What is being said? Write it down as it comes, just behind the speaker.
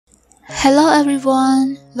Hello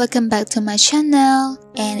everyone, welcome back to my channel,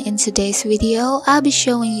 and in today's video I'll be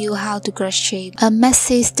showing you how to crochet a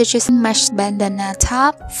messy stitches mesh bandana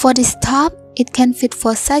top. For this top, it can fit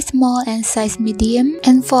for size small and size medium,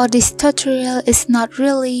 and for this tutorial it's not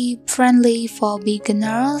really friendly for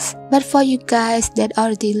beginners, but for you guys that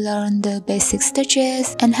already learned the basic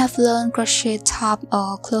stitches and have learned crochet top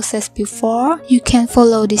or clothes before, you can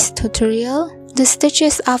follow this tutorial. The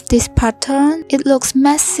stitches of this pattern, it looks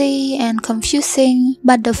messy and confusing,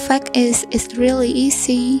 but the fact is it's really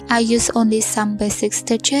easy. I use only some basic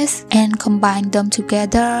stitches and combine them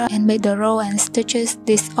together and make the row and stitches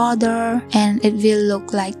this order, and it will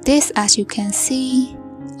look like this as you can see.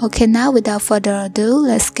 Okay, now without further ado,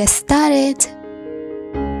 let's get started.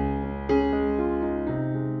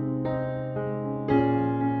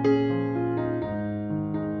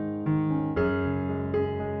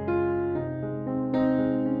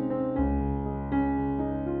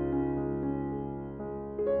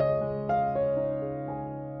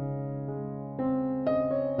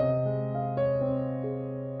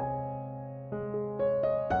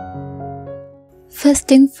 First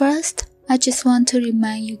thing first, I just want to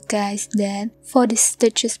remind you guys that for this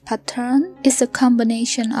stitches pattern, it's a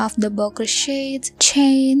combination of double crochet,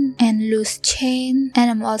 chain and loose chain, and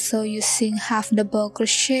I'm also using half double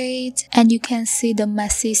crochet, and you can see the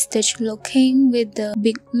messy stitch looking with the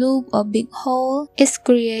big loop or big hole. It's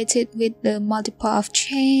created with the multiple of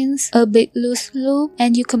chains, a big loose loop,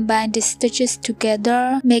 and you combine the stitches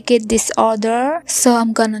together, make it this order. So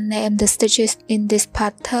I'm gonna name the stitches in this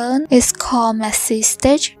pattern. It's called messy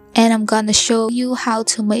stitch. And I'm gonna show you how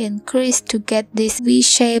to make increase to get this V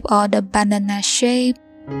shape or the bandana shape.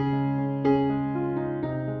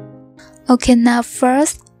 Okay, now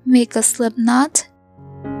first make a slip knot.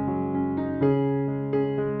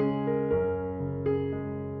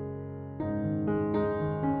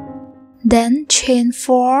 Then chain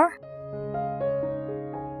 4.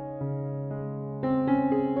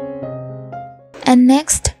 And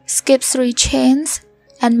next skip 3 chains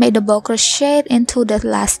and make double crochet into the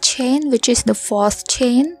last chain, which is the 4th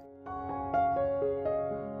chain.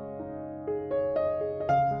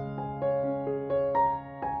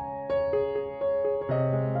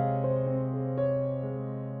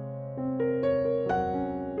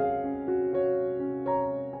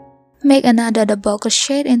 Make another double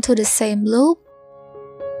crochet into the same loop.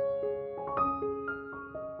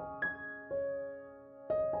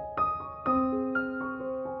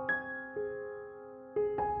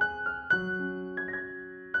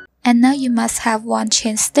 And now you must have 1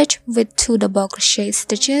 chain stitch with 2 double crochet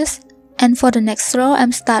stitches. And for the next row,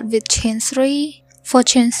 I'm start with chain 3. For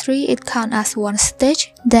chain 3, it counts as 1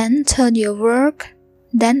 stitch. Then turn your work.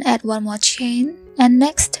 Then add 1 more chain. And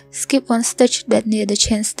next, skip 1 stitch that near the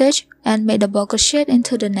chain stitch and make double crochet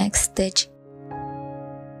into the next stitch.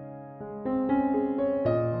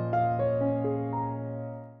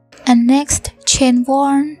 And next, chain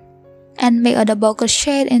 1 and make a double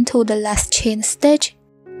crochet into the last chain stitch.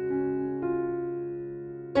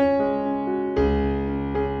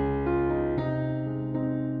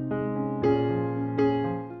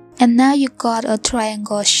 And now you got a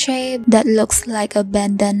triangle shape that looks like a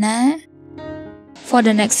bandana. For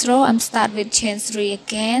the next row, I'm start with chain 3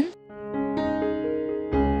 again.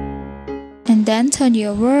 And then turn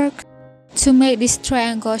your work. To make this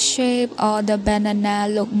triangle shape or the bandana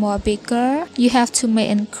look more bigger, you have to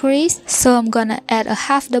make increase. So I'm gonna add a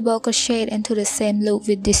half double crochet into the same loop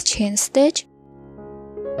with this chain stitch.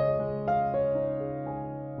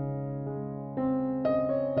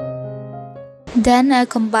 Then I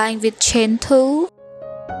combine with chain 2.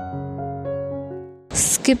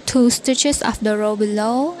 Skip 2 stitches of the row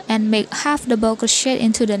below and make half double crochet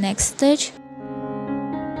into the next stitch.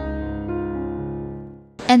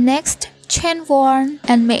 And next, chain 1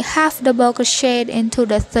 and make half double crochet into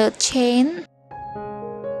the 3rd chain.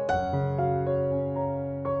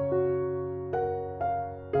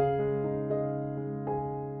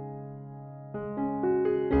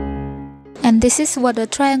 And this is what the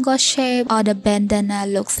triangle shape or the bandana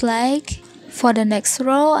looks like. For the next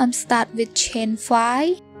row, I'm start with chain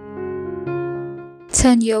 5.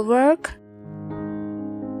 Turn your work.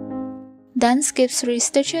 Then skip 3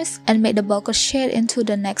 stitches and make double crochet into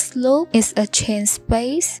the next loop. It's a chain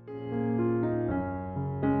space.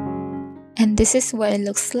 And this is what it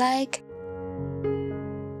looks like.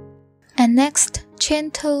 And next,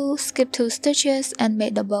 chain 2, skip 2 stitches and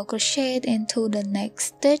make double crochet into the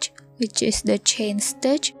next stitch, which is the chain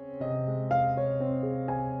stitch.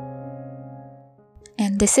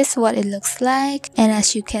 this is what it looks like. And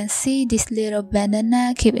as you can see, this little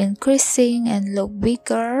bandana keep increasing and look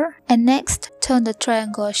bigger. And next, turn the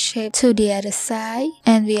triangle shape to the other side,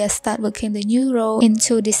 and we start working the new row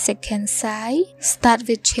into the second side. Start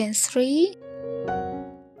with chain 3,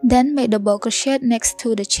 then make the double crochet next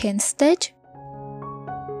to the chain stitch.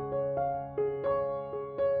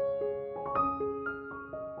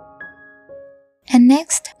 And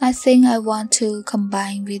next, I think I want to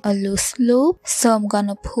combine with a loose loop, so I'm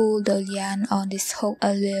gonna pull the yarn on this hook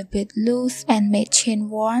a little bit loose and make chain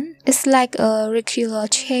 1. It's like a regular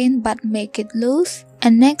chain but make it loose.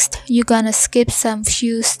 And next, you're gonna skip some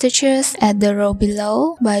few stitches at the row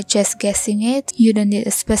below by just guessing it. You don't need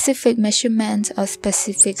a specific measurement or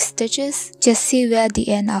specific stitches. Just see where the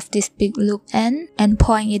end of this big loop ends and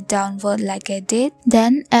point it downward like I did.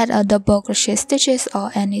 Then add a double crochet stitches or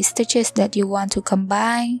any stitches that you want to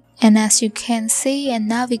combine. And as you can see, and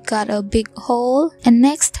now we got a big hole. And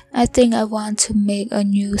next, I think I want to make a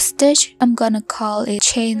new stitch. I'm gonna call it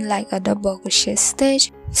chain like a double crochet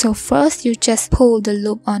stitch. So first, you just pull the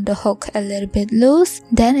loop on the hook a little bit loose,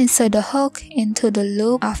 then insert the hook into the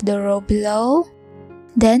loop of the row below.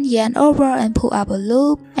 Then yarn over and pull up a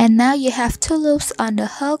loop, and now you have 2 loops on the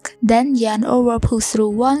hook. Then yarn over, pull through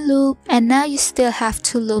 1 loop, and now you still have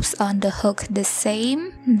 2 loops on the hook the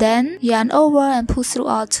same. Then yarn over and pull through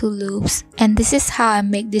all 2 loops. And this is how I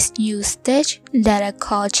make this new stitch that I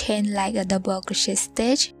call chain like a double crochet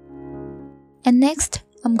stitch. And next,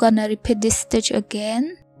 I'm gonna repeat this stitch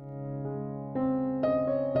again.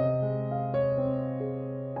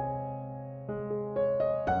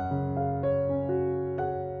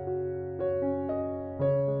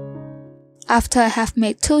 After I have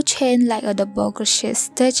made 2 chains like a double crochet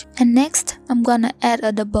stitch, and next I'm gonna add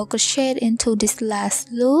a double crochet into this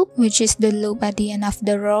last loop, which is the loop at the end of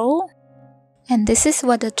the row. And this is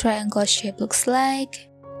what the triangle shape looks like.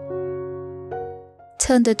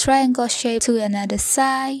 Turn the triangle shape to another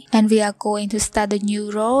side, and we are going to start the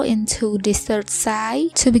new row into the third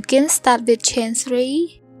side. To begin, start with chain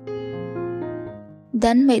 3.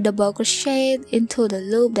 Then make double crochet into the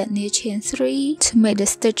loop that near chain 3 to make the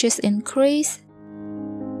stitches increase.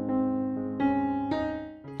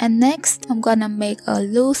 And next, I'm gonna make a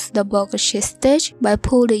loose double crochet stitch by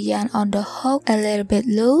pull the yarn on the hook a little bit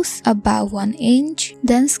loose, about 1 inch.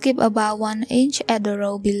 Then skip about 1 inch at the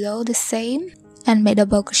row below the same, and make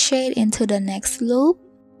double crochet into the next loop.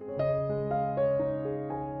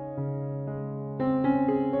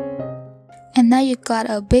 And now you got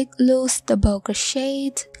a big loose double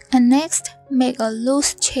crochet. And next, make a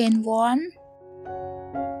loose chain 1.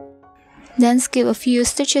 Then skip a few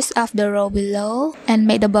stitches off the row below and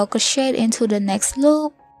make double crochet into the next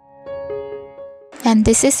loop. And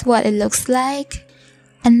this is what it looks like.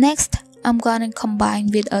 And next, I'm gonna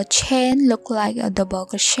combine with a chain look like a double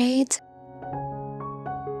crochet.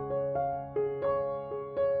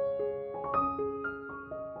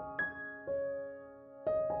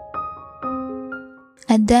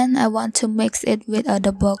 And then I want to mix it with a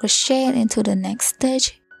double crochet into the next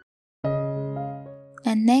stitch.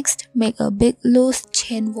 And next, make a big loose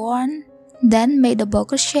chain 1. Then make double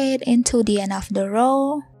crochet into the end of the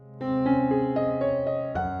row.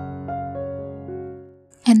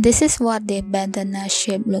 And this is what the bandana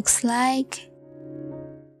shape looks like.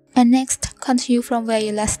 And next, continue from where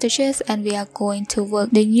you last stitches, and we are going to work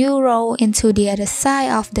the new row into the other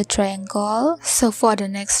side of the triangle. So for the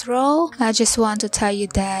next row, I just want to tell you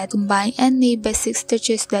that combine any basic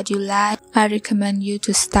stitches that you like. I recommend you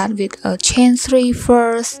to start with a chain 3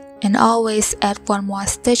 first, and always add 1 more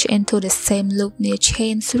stitch into the same loop near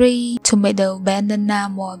chain 3 to make the bandana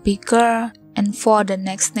more bigger. And for the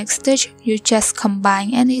next stitch, you just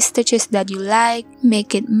combine any stitches that you like,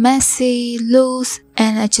 make it messy, loose.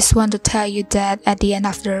 And I just want to tell you that at the end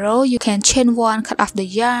of the row, you can chain 1, cut off the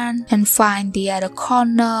yarn, and find the other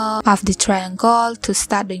corner of the triangle to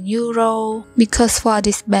start the new row. Because for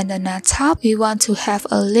this bandana top, we want to have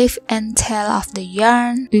a leaf and tail of the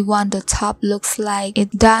yarn. We want the top looks like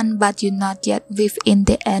it's done, but you not yet weave in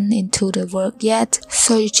the end into the work yet.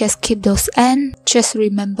 So you just keep those ends. Just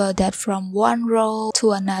remember that from one row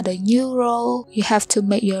to another new row, you have to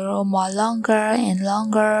make your row more longer and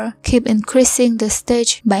longer. Keep increasing the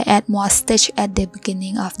stitch by add more stitch at the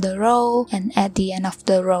beginning of the row and at the end of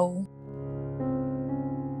the row.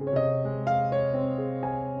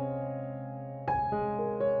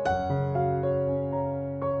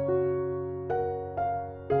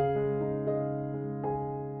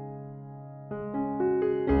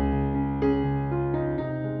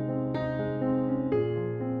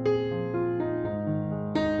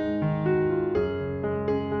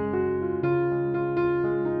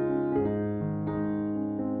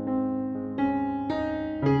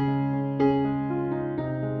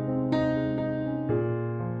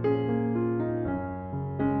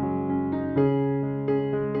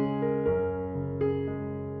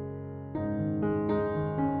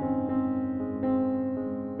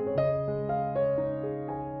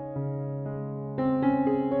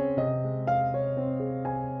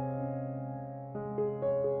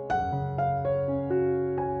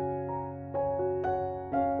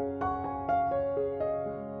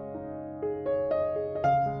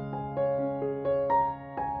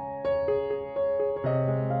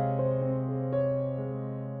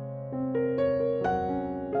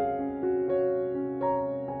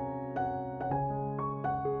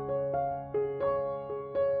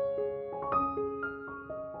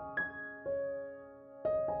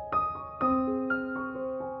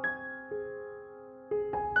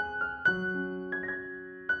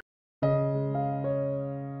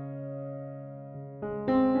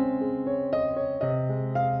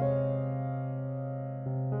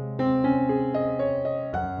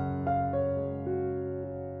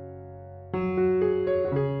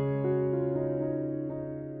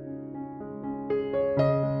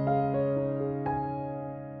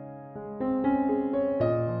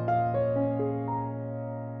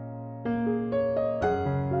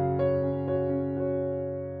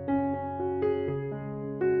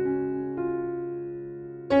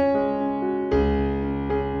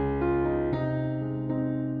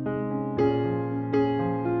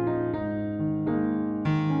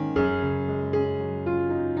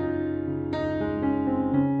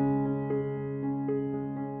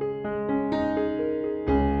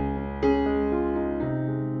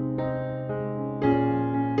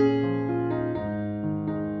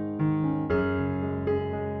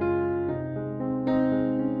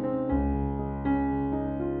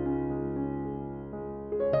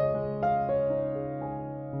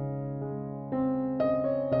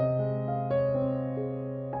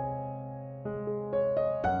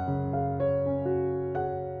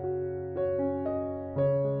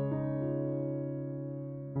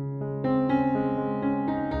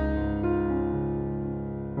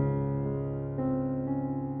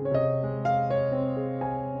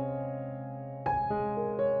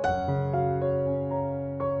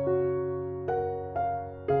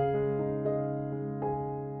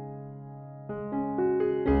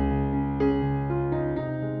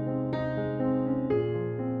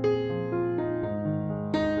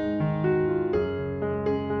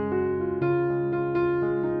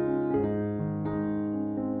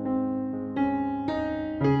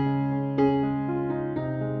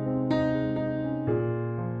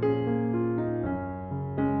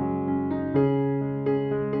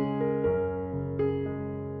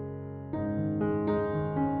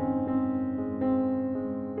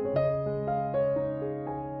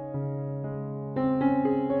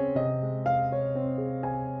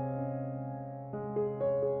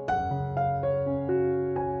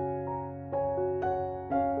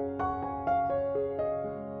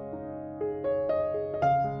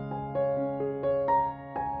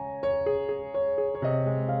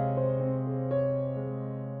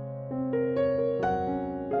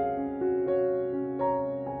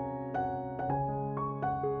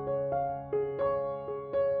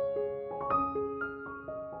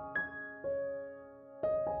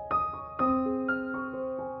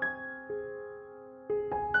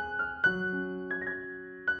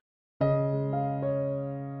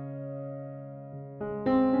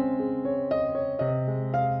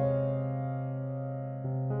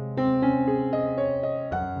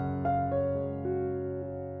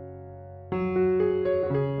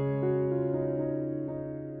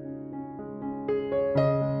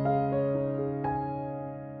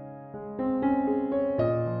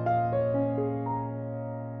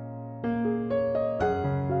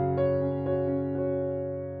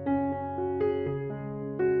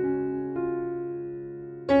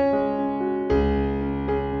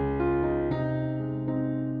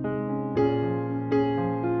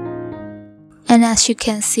 And as you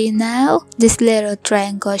can see now, this little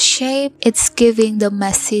triangle shape, it's giving the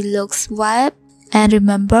messy looks vibe. And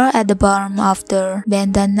remember, at the bottom of the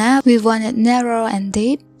bandana, we want it narrow and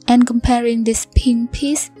deep. And comparing this pink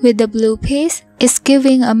piece with the blue piece, it's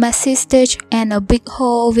giving a messy stitch and a big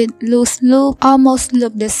hole with loose loop almost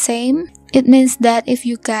look the same. It means that if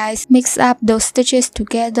you guys mix up those stitches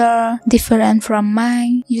together, different from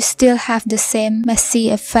mine, you still have the same messy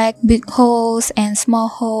effect, big holes and small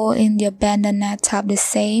hole in your bandana top the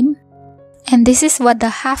same. And this is what the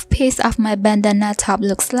half piece of my bandana top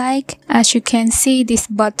looks like. As you can see, this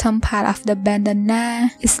bottom part of the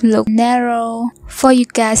bandana is look narrow. For you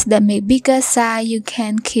guys that make bigger size, you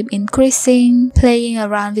can keep increasing, playing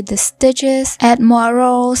around with the stitches, add more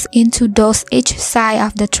rows into those each side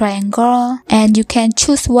of the triangle. And you can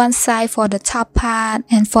choose one side for the top part,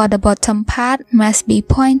 and for the bottom part must be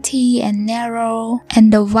pointy and narrow.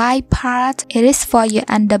 And the white part, it is for your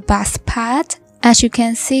underbust part. As you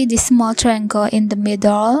can see, this small triangle in the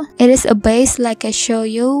middle, it is a base like I show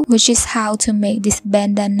you, which is how to make this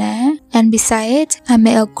bandana. And beside it, I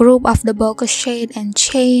made a group of the bow crochet and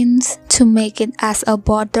chains to make it as a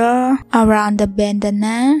border around the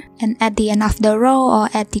bandana. And at the end of the row or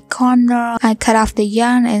at the corner, I cut off the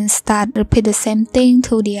yarn and start repeat the same thing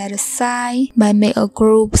to the other side by make a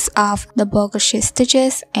groups of the bow crochet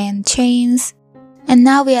stitches and chains. And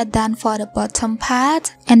now we are done for the bottom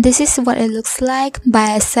part, and this is what it looks like.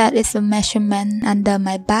 By I said it's a measurement under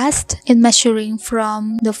my bust. It's measuring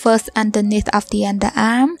from the first underneath of the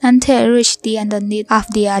underarm until it reaches the underneath of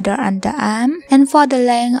the other underarm. And for the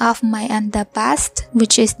length of my under bust,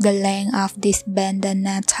 which is the length of this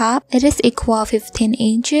bandana top, it is equal 15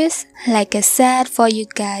 inches. Like I said, for you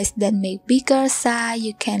guys that make bigger size,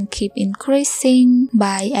 you can keep increasing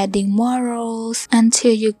by adding more rows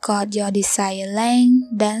until you got your desired length.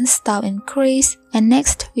 Then stop increase. And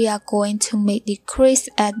next we are going to make the crease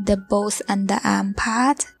at the both underarm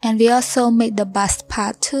part, and we also make the bust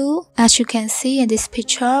part too. As you can see in this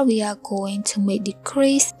picture, we are going to make the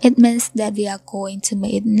crease. It means that we are going to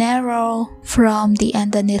make it narrow from the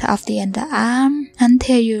underneath of the underarm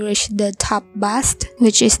until you reach the top bust,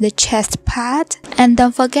 which is the chest part. And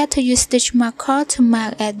don't forget to use stitch marker to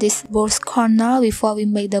mark at this both corner before we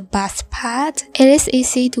make the bust part. It is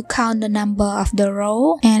easy to count the number of the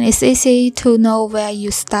row, and it's easy to know where you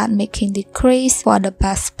start making the crease for the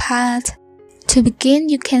bust part. To begin,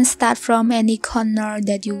 you can start from any corner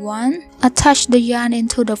that you want. Attach the yarn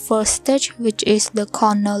into the first stitch, which is the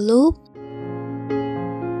corner loop.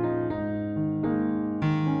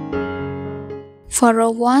 For row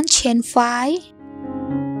 1, chain 5.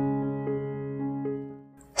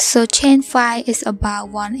 So chain 5 is about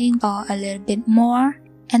 1 inch or a little bit more.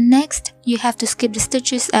 And next, you have to skip the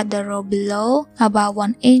stitches at the row below, about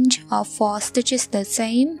 1 inch or 4 stitches the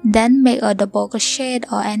same. Then make a double crochet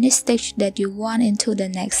or any stitch that you want into the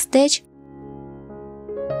next stitch.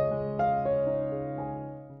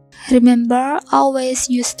 Remember, always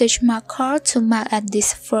use stitch marker to mark at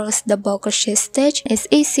this first double crochet stitch. It's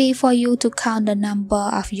easy for you to count the number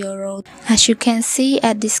of your row. As you can see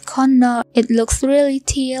at this corner, it looks really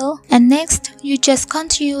teal. And next, you just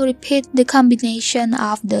continue repeat the combination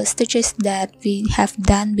of the stitches that we have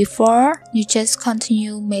done before. You just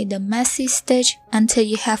continue make the messy stitch until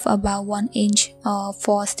you have about 1 inch or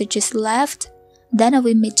 4 stitches left. Then I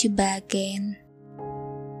will meet you back again.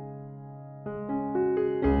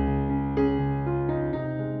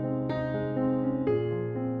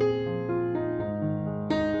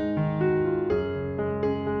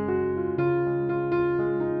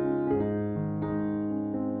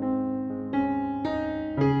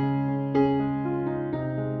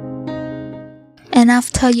 And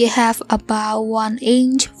after you have about 1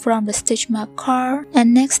 inch from the stitch marker,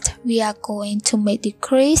 and next we are going to make the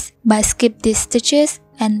crease by skip these stitches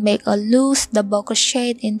and make a loose double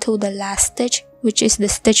crochet into the last stitch, which is the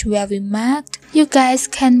stitch where we marked. You guys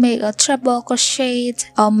can make a treble crochet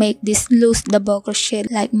or make this loose double crochet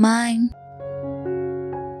like mine.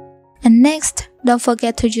 And next, don't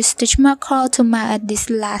forget to use stitch marker to mark at this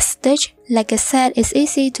last stitch. Like I said, it's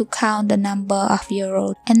easy to count the number of your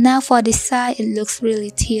row. And now for this side, it looks really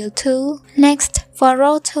teal too. Next, for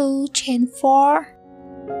row 2, chain 4.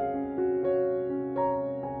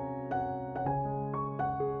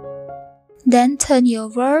 Then turn your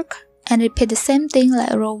work and repeat the same thing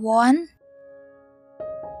like row 1.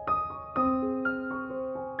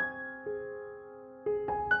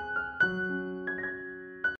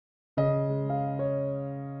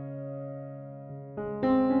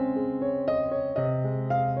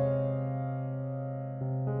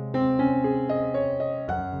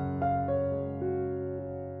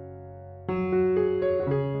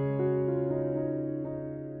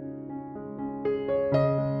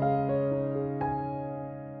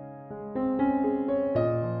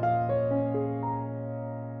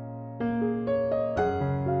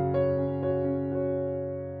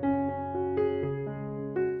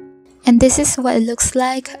 And this is what it looks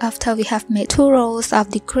like after we have made 2 rows of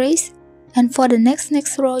decrease. And for the next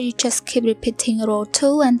row, you just keep repeating row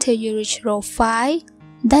 2 until you reach row 5.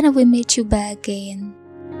 Then I will meet you back again.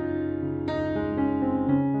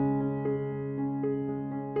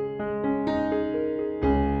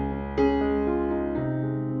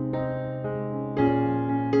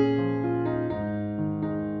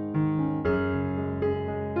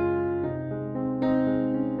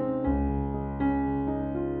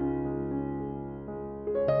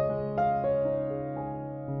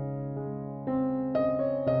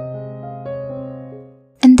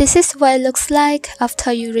 And this is what it looks like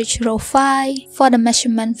after you reach row 5. For the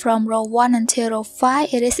measurement from row 1 until row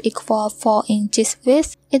 5, it is equal 4 inches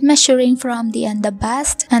width. It's measuring from the end of the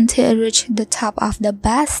bust until it reaches the top of the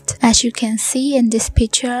bust. As you can see in this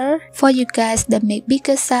picture, for you guys that make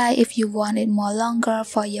bigger size, if you want it more longer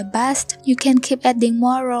for your bust, you can keep adding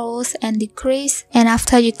more rows and decrease. And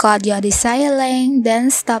after you got your desired length, then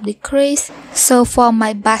stop decrease. So for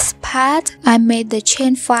my bust part, I made the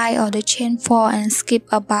chain 5 or the chain 4 and skip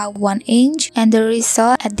about 1 inch. And the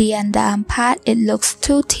result at the end the arm part, it looks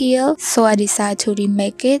too teal. So I decided to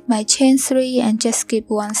remake it by chain 3 and just skip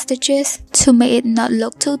 1 stitches to make it not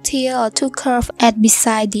look too teal or too curved at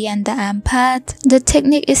beside the underarm part. The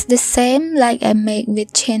technique is the same like I make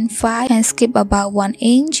with chain 5 and skip about 1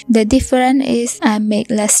 inch. The difference is I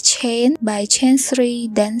make less chain by chain 3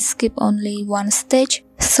 then skip only 1 stitch.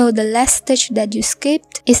 So the last stitch that you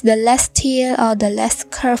skipped is the less teal or the less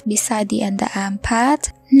curve beside the underarm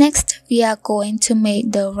part. Next, we are going to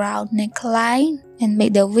make the round neckline and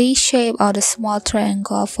make the V shape or the small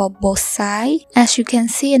triangle for both sides. As you can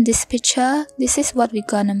see in this picture, this is what we're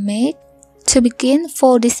gonna make. To begin,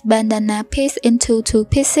 fold this bandana piece into 2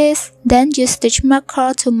 pieces. Then use stitch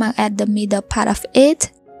marker to mark at the middle part of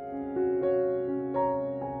it.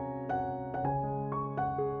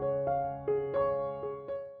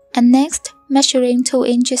 And next, measuring 2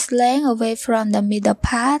 inches length away from the middle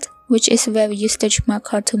part, which is where we use stitch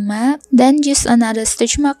marker to mark. Then use another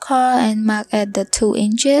stitch marker and mark at the 2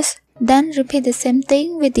 inches. Then repeat the same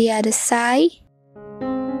thing with the other side.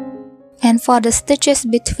 And for the stitches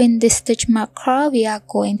between this stitch marker, we are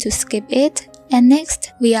going to skip it. And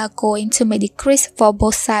next, we are going to make decrease for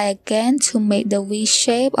both sides again to make the V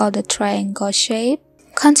shape or the triangle shape.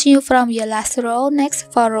 Continue from your last row.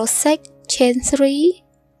 Next, for row 6, chain 3.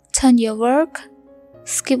 Turn your work,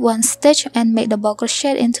 skip 1 stitch and make double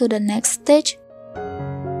crochet into the next stitch.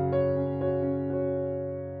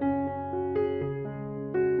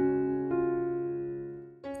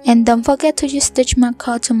 And don't forget to use stitch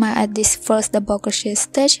marker to mark at this first double crochet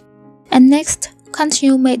stitch. And next,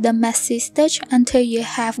 continue make the maxi stitch until you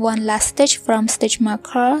have 1 last stitch from stitch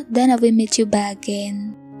marker. Then I will meet you back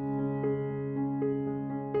again.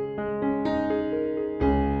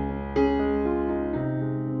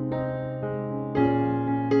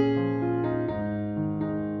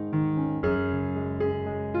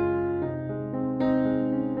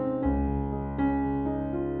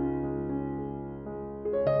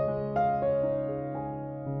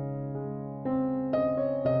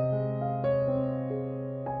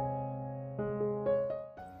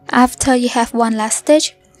 After you have 1 last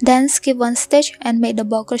stitch, then skip 1 stitch and make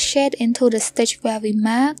double crochet into the stitch where we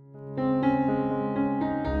mark.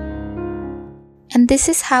 And this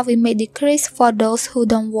is how we make decrease for those who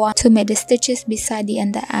don't want to make the stitches beside the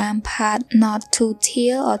underarm part not too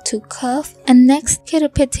teal or too curved. And next, keep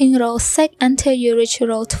repeating row 6 until you reach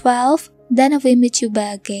row 12. Then I will meet you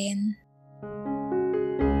back again.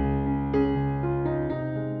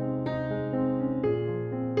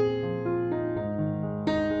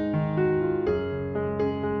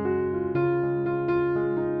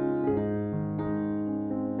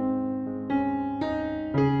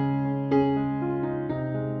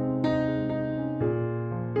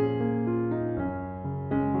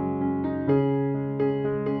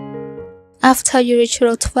 After you reach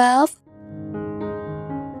row 12,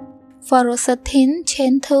 for row 13,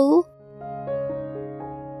 chain 2,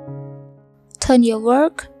 turn your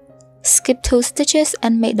work, skip 2 stitches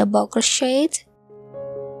and make double crochet.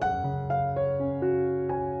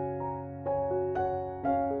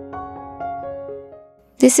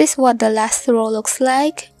 This is what the last row looks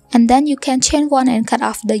like, and then you can chain 1 and cut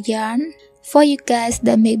off the yarn. For you guys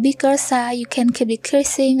that make bigger size, you can keep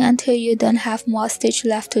decreasing until you don't have more stitch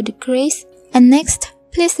left to decrease. And next,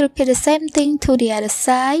 please repeat the same thing to the other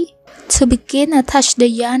side. To begin, attach the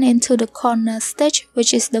yarn into the corner stitch,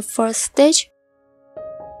 which is the first stitch.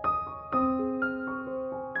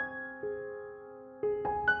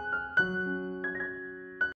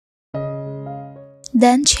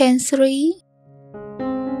 Then chain 3.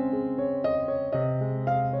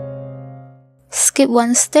 skip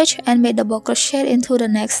one stitch and make double crochet into the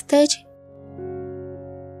next stitch.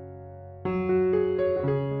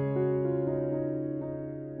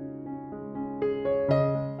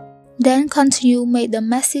 Then continue make the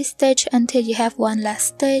maxi stitch until you have one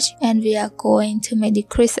last stitch, and we are going to make the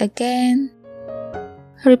crease again.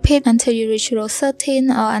 Repeat until you reach row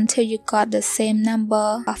 13 or until you got the same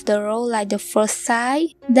number of the row like the first side.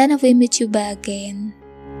 Then I will meet you back again.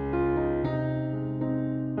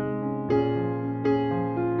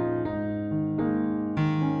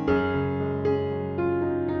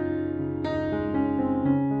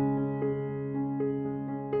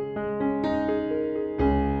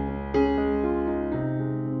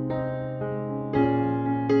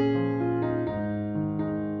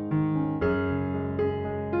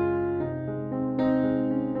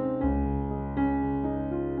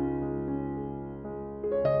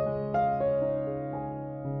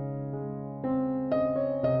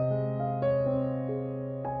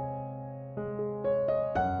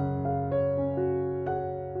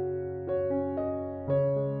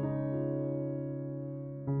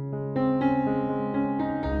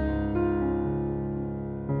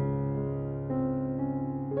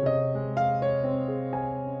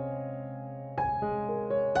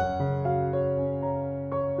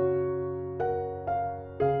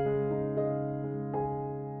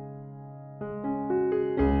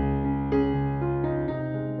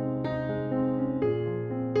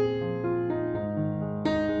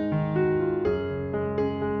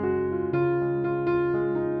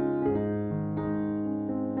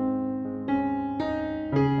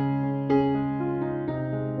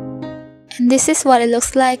 And this is what it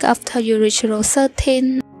looks like after you reach row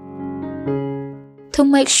 13. To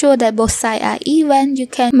make sure that both sides are even, you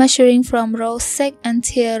can measuring from row 6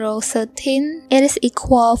 until row 13. It is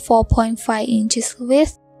equal 4.5 inches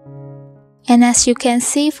width. And as you can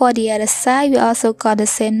see, for the other side, we also got the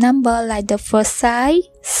same number like the first side.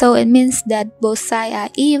 So it means that both sides are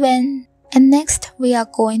even. And next, we are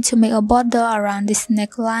going to make a border around this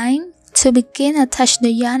neckline. To begin, attach the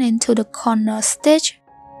yarn into the corner stitch.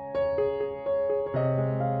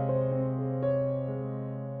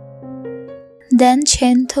 Then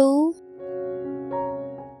chain 2.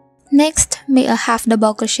 Next, make a half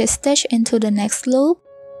double crochet stitch into the next loop.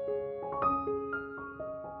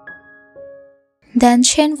 Then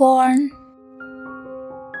chain 1.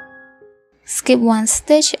 Skip one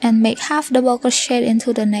stitch and make half double crochet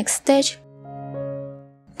into the next stitch.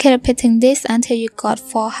 Keep repeating this until you got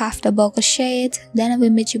 4 half double crochets. Then I will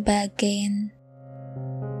meet you back again.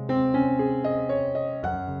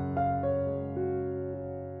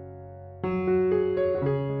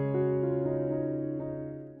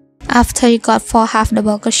 After you got 4 half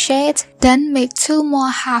double crochets, then make 2 more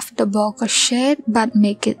half double crochet but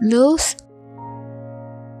make it loose.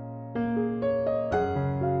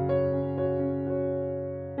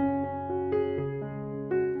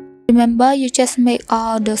 Remember, you just make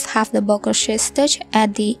all those half double crochet stitch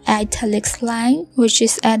at the italics line, which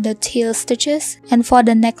is at the tail stitches, and for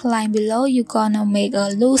the neckline below, you're gonna make a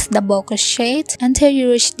loose double crochet until you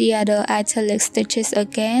reach the other italic stitches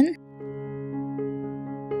again.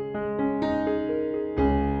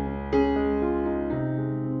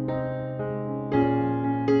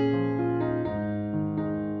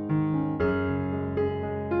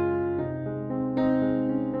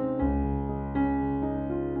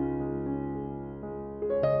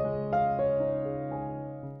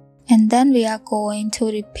 And then we are going to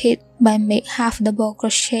repeat by make half double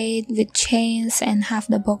crochet with chains and half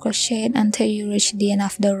double crochet until you reach the end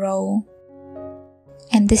of the row.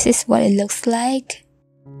 And this is what it looks like.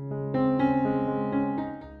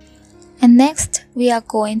 And next, we are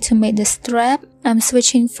going to make the strap. I'm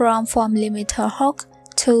switching from 4mm hook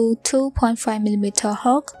to 2.5mm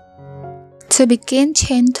hook. To begin,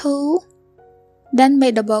 chain 2, then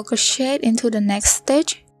make double crochet into the next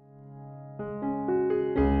stitch.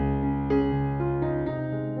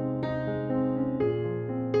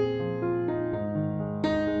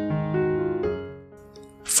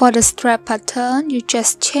 For the strap pattern, you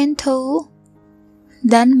just chain 2,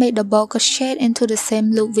 then make double crochet into the same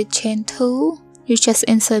loop with chain 2. You just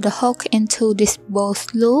insert the hook into this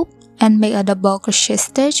both loop and make a double crochet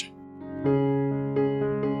stitch.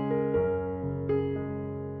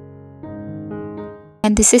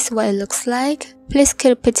 And this is what it looks like. Please keep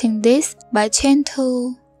repeating this by chain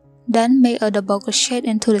 2, then make a double crochet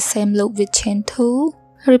into the same loop with chain 2.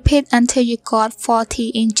 Repeat until you got 40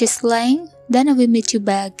 inches length. Then I will meet you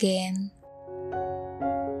back again.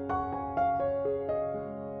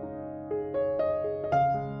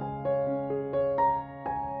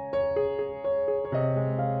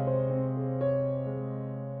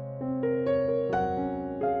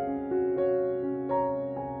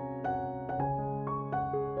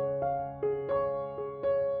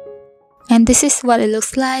 And this is what it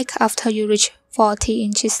looks like after you reach 40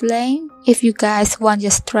 inches length. If you guys want your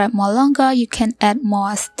strap more longer, you can add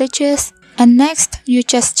more stitches. And next, you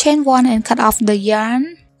just chain one and cut off the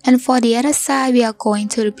yarn. And for the other side, we are going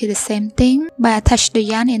to repeat the same thing by attach the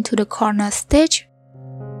yarn into the corner stitch.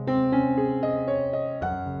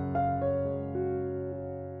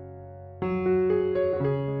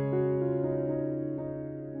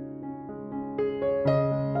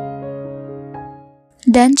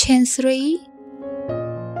 Then chain 3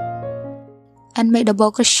 and make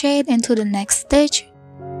double crochet into the next stitch.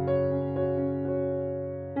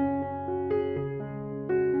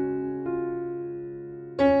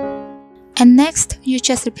 And next, you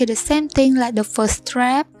just repeat the same thing like the first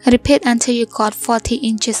strap. Repeat until you got 40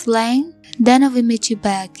 inches length. Then I will meet you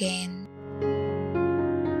back again.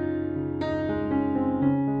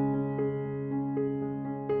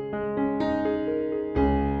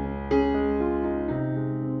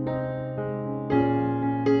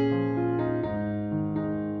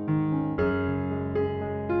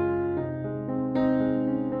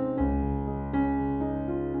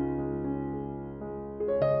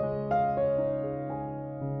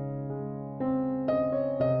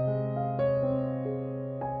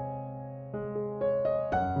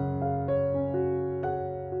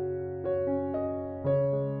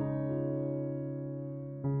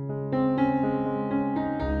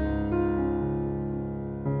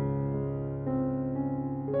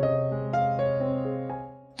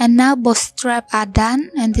 And now both straps are done,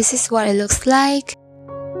 and this is what it looks like.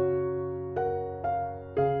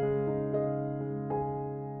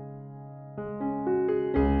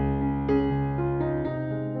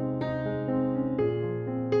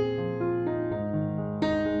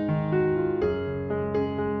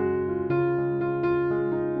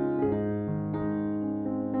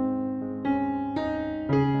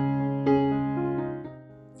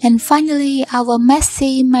 And finally, our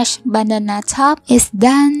messy mesh bandana top is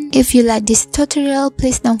done. If you like this tutorial,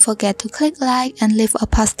 please don't forget to click like and leave a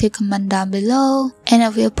positive comment down below. And I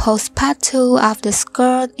will post part 2 of the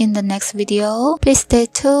skirt in the next video. Please stay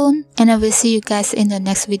tuned and I will see you guys in the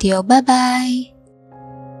next video. Bye bye.